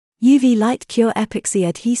UV Light Cure Epoxy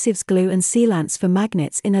Adhesives, Glue and Sealants for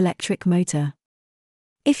Magnets in Electric Motor.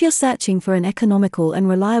 If you're searching for an economical and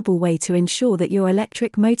reliable way to ensure that your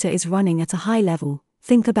electric motor is running at a high level,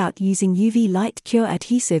 think about using UV Light Cure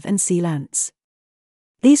Adhesive and Sealants.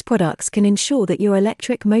 These products can ensure that your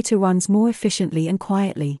electric motor runs more efficiently and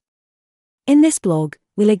quietly. In this blog,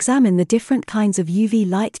 we'll examine the different kinds of UV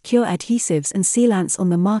Light Cure adhesives and sealants on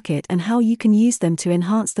the market and how you can use them to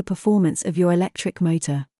enhance the performance of your electric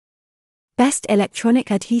motor. Best Electronic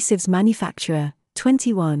Adhesives Manufacturer,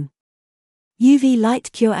 21. UV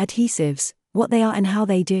Light Cure Adhesives, what they are and how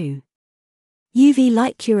they do. UV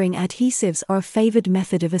light curing adhesives are a favored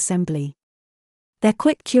method of assembly. Their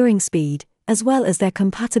quick curing speed, as well as their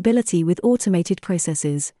compatibility with automated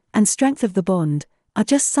processes, and strength of the bond, are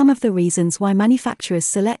just some of the reasons why manufacturers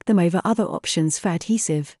select them over other options for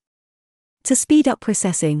adhesive. To speed up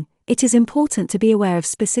processing, it is important to be aware of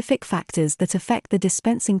specific factors that affect the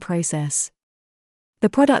dispensing process. The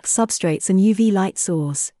product's substrates and UV light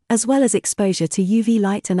source, as well as exposure to UV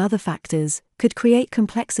light and other factors, could create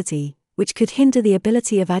complexity, which could hinder the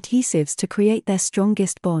ability of adhesives to create their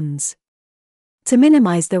strongest bonds. To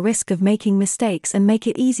minimize the risk of making mistakes and make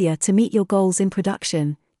it easier to meet your goals in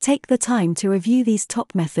production, take the time to review these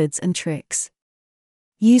top methods and tricks.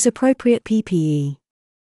 Use appropriate PPE.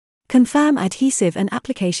 Confirm adhesive and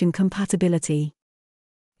application compatibility.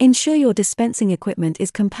 Ensure your dispensing equipment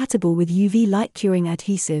is compatible with UV light curing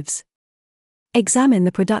adhesives. Examine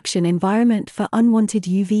the production environment for unwanted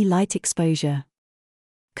UV light exposure.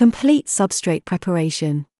 Complete substrate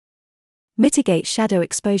preparation. Mitigate shadow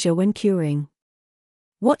exposure when curing.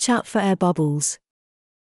 Watch out for air bubbles.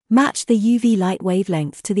 Match the UV light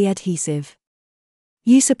wavelength to the adhesive.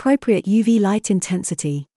 Use appropriate UV light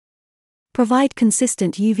intensity. Provide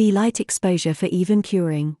consistent UV light exposure for even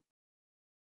curing.